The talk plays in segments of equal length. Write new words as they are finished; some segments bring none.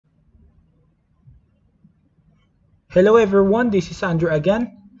Hello everyone, this is Andrew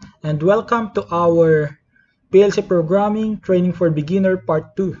again, and welcome to our PLC Programming Training for Beginner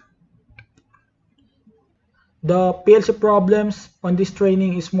Part 2. The PLC problems on this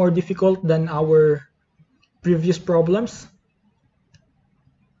training is more difficult than our previous problems.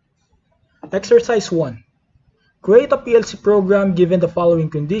 Exercise 1. Create a PLC program given the following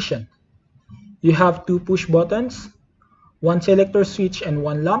condition. You have 2 push buttons, 1 selector switch, and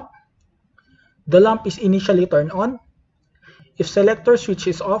 1 lamp. The lamp is initially turned on. If selector switch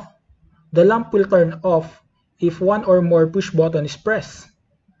is off, the lamp will turn off if one or more push button is pressed.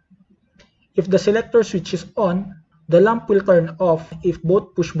 If the selector switch is on, the lamp will turn off if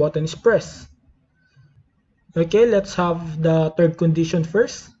both push button is pressed. Okay, let's have the third condition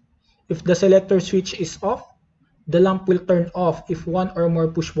first. If the selector switch is off, the lamp will turn off if one or more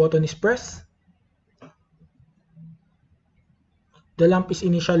push button is pressed. The lamp is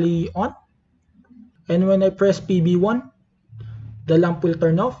initially on, and when I press PB1, the lamp will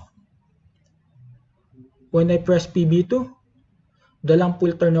turn off. When I press PB2, the lamp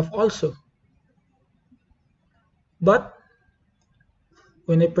will turn off also. But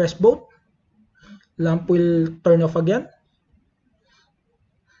when I press both, lamp will turn off again.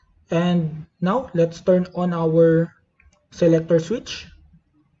 And now let's turn on our selector switch.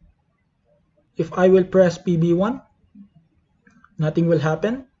 If I will press PB1, nothing will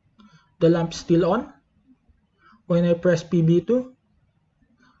happen. The lamp is still on. When I press PB2,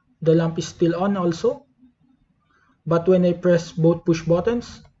 the lamp is still on also. But when I press both push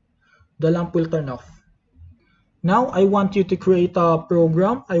buttons, the lamp will turn off. Now I want you to create a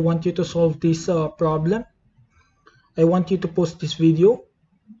program. I want you to solve this problem. I want you to pause this video.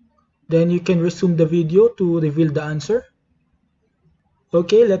 Then you can resume the video to reveal the answer.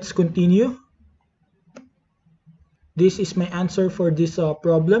 Okay, let's continue. This is my answer for this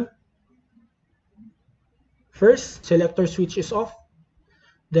problem. First, selector switch is off.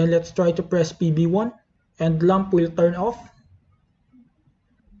 Then let's try to press PB1 and lamp will turn off.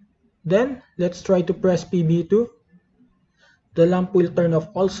 Then let's try to press PB2. The lamp will turn off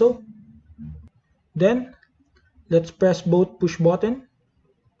also. Then let's press both push button.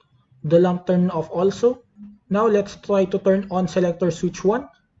 The lamp turn off also. Now let's try to turn on selector switch 1.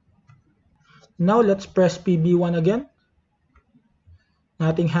 Now let's press PB1 again.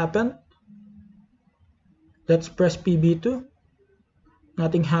 Nothing happened. Let's press PB2.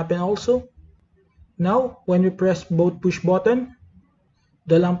 Nothing happened also. Now when we press both push button,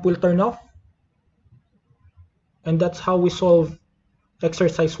 the lamp will turn off. And that's how we solve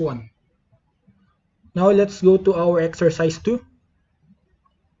exercise 1. Now let's go to our exercise 2.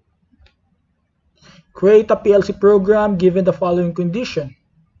 Create a PLC program given the following condition.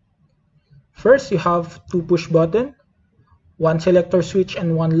 First, you have 2 push buttons, 1 selector switch,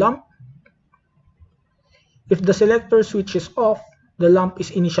 and 1 lamp. If the selector switch is off, the lamp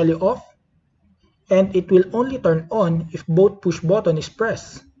is initially off, and it will only turn on if both push button is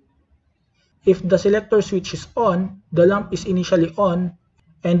pressed. If the selector switch is on, the lamp is initially on,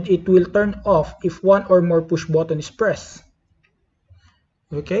 and it will turn off if one or more push button is pressed.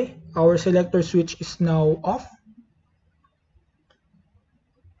 Okay, our selector switch is now off.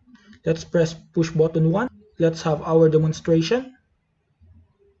 Let's press push button 1. Let's have our demonstration.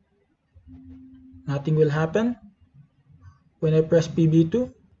 Nothing will happen. When I press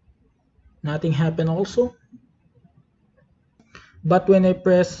PB2, nothing happened also. But when I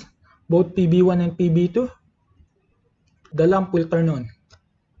press both PB1 and PB2, the lamp will turn on.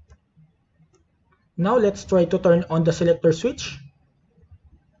 Now let's try to turn on the selector switch.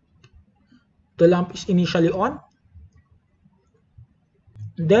 The lamp is initially on.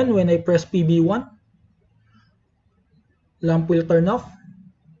 Then when I press PB1, lamp will turn off.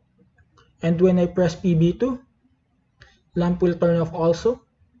 And when I press PB2, lamp will turn off also.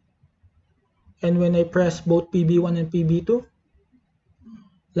 And when I press both PB1 and PB2,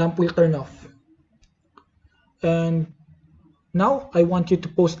 lamp will turn off. And now I want you to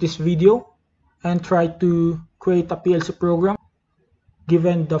pause this video and try to create a PLC program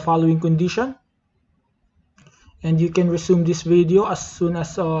given the following condition. And you can resume this video as soon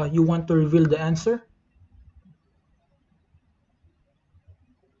as you want to reveal the answer.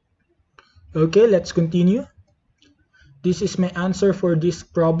 Okay, let's continue. This is my answer for this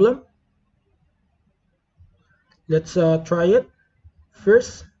problem. Let's try it.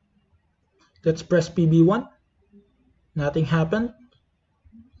 First, let's press PB1. Nothing happened.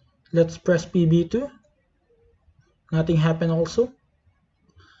 Let's press PB2. Nothing happened also.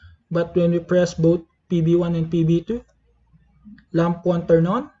 But when we press both PB1 and PB2, lamp 1 turn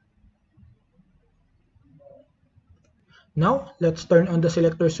on. Now let's turn on the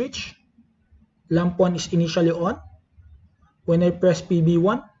selector switch. Lamp 1 is initially on. When I press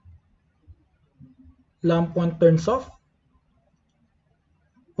PB1, lamp 1 turns off.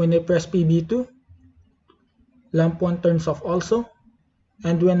 When I press PB2, lamp 1 turns off also.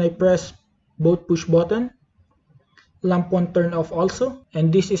 And when I press both push button, lamp 1 turn off also.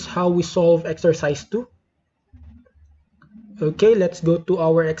 And this is how we solve exercise 2. Okay, let's go to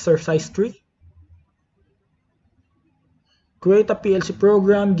our exercise 3. Create a PLC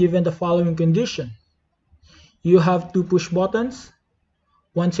program given the following condition. You have 2 push buttons,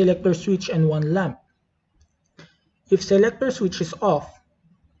 1 selector switch and 1 lamp. If selector switch is off,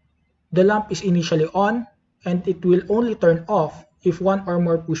 the lamp is initially on and it will only turn off if 1 or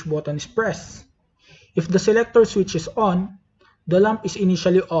more push button is pressed. If the selector switch is on, the lamp is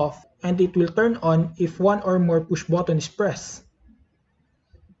initially off and it will turn on if 1 or more push button is pressed.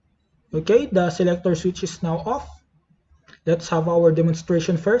 Okay, the selector switch is now off. Let's have our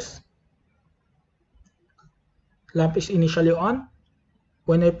demonstration first. Lamp is initially on.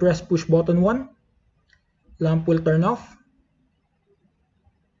 When I press push button 1, lamp will turn off.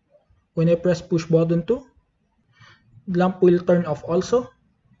 When I press push button 2, lamp will turn off also.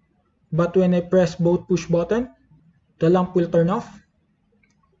 But when I press both push button, the lamp will turn off.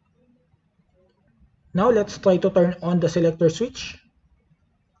 Now let's try to turn on the selector switch.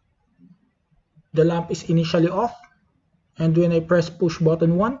 The lamp is initially off, and when I press push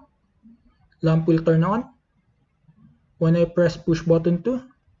button 1, lamp will turn on. When I press push button 2,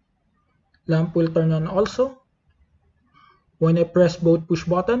 lamp will turn on also. When I press both push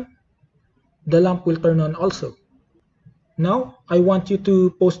button, the lamp will turn on also. Now, I want you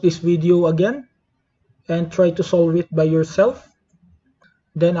to pause this video again and try to solve it by yourself.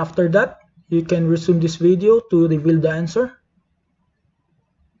 Then after that, you can resume this video to reveal the answer.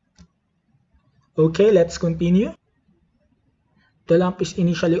 Okay, let's continue. The lamp is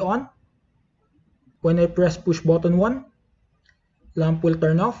initially on. When I press push button 1, lamp will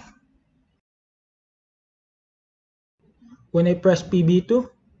turn off. When I press PB2,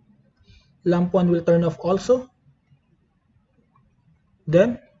 lamp 1 will turn off also.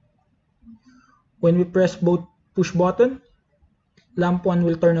 Then, when we press both push button, lamp 1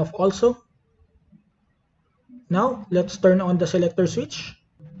 will turn off also. Now, let's turn on the selector switch.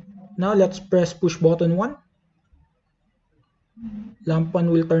 Now, let's press push button 1. Lamp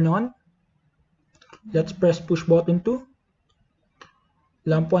 1 will turn on. Let's press push button 2.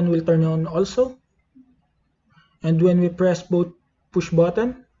 Lamp 1 will turn on also. And when we press both push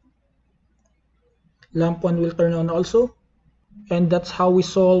button, lamp 1 will turn on also. And that's how we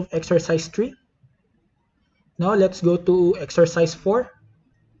solve exercise 3. Now let's go to exercise 4.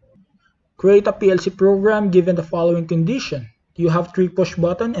 Create a PLC program given the following condition. You have 3 push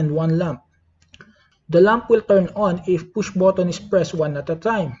button and 1 lamp. The lamp will turn on if push button is pressed 1 at a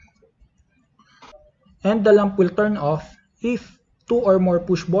time. And the lamp will turn off if 2 or more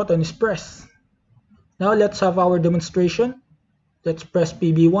push button is pressed. Now let's have our demonstration. Let's press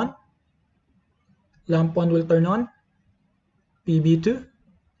PB1. Lamp 1 will turn on. PB2.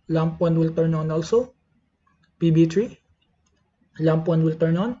 Lamp 1 will turn on also. PB3. Lamp 1 will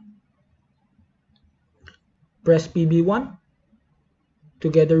turn on. Press PB1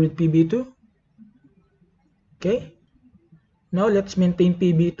 together with PB2. Okay. Now let's maintain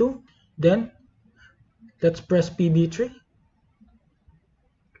PB2. Then let's press PB3.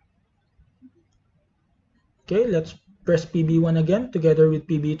 Okay, let's press PB1 again together with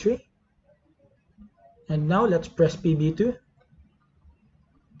PB3. And now let's press PB2.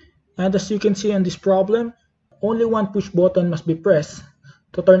 And as you can see on this problem, only 1 push button must be pressed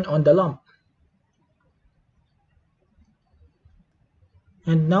to turn on the lamp.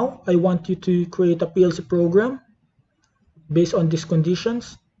 And now I want you to create a PLC program based on these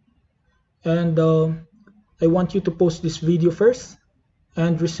conditions. And I want you to pause this video first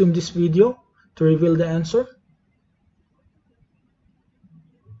and resume this video to reveal the answer.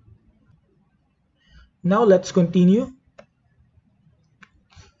 Now let's continue.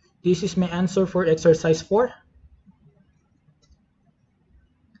 This is my answer for exercise 4.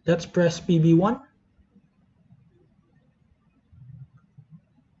 Let's press PB1.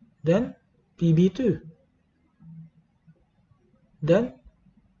 Then PB2. Then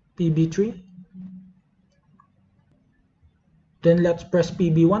PB3. Then let's press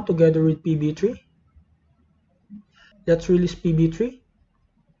PB1 together with PB3. Let's release PB3.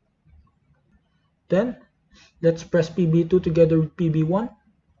 Then let's press PB2 together with PB1.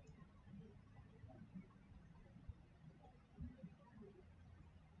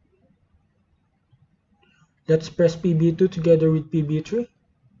 Let's press PB2 together with PB3.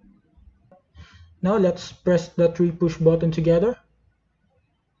 Now let's press the 3 push button together.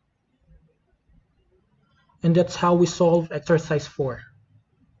 And that's how we solve exercise 4.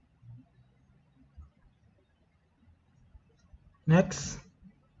 Next,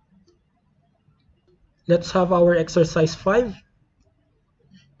 let's have our exercise 5.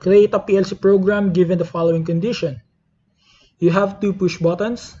 Create a PLC program given the following condition. You have 2 push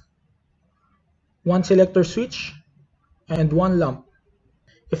buttons, 1 selector switch, and 1 lamp.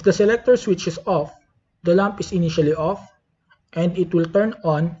 If the selector switch is off, the lamp is initially off, and it will turn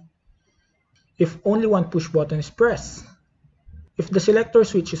on if only 1 push button is pressed. If the selector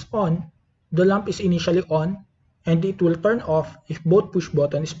switch is on, the lamp is initially on, and it will turn off if both push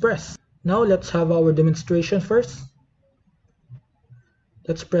button is pressed. Now let's have our demonstration first.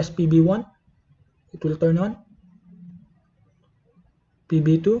 Let's press PB1, it will turn on.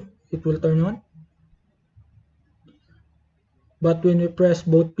 PB2, it will turn on. But when we press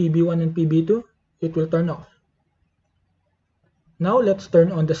both PB1 and PB2, it will turn off. Now let's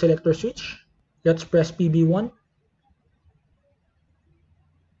turn on the selector switch. Let's press PB1.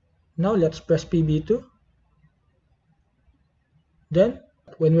 Now let's press PB2. Then,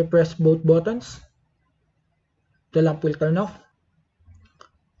 when we press both buttons, the lamp will turn off.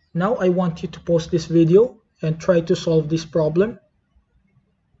 Now I want you to pause this video and try to solve this problem.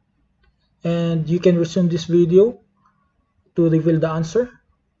 And you can resume this video to reveal the answer.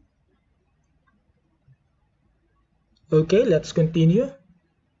 Okay, let's continue.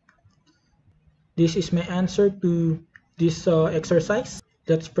 This is my answer to this exercise.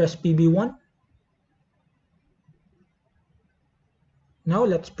 Let's press PB1. Now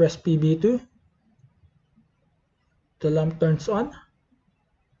let's press PB2. The lamp turns on.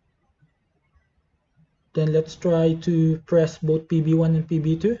 Then let's try to press both PB1 and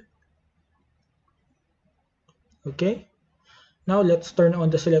PB2. Okay. Now let's turn on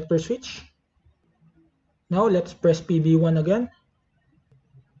the selector switch. Now let's press PB1 again.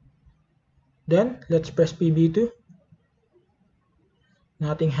 Then let's press PB2.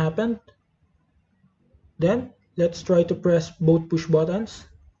 Nothing happened. Then let's try to press both push buttons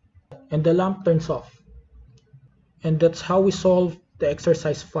and the lamp turns off. And that's how we solve the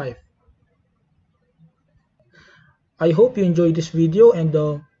exercise 5. I hope you enjoyed this video, and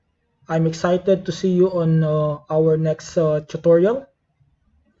I'm excited to see you on our next tutorial.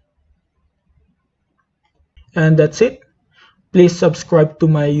 And that's it. Please subscribe to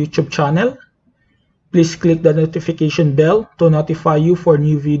my YouTube channel. Please click the notification bell to notify you for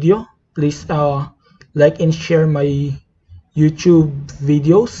new video. Please like and share my YouTube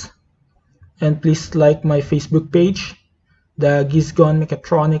videos. And please like my Facebook page, the Gizgon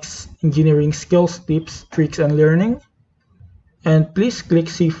Mechatronics Engineering Skills, Tips, Tricks, and Learning. And please click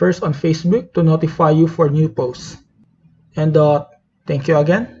see first on Facebook to notify you for new posts. And thank you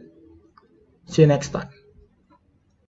again. See you next time.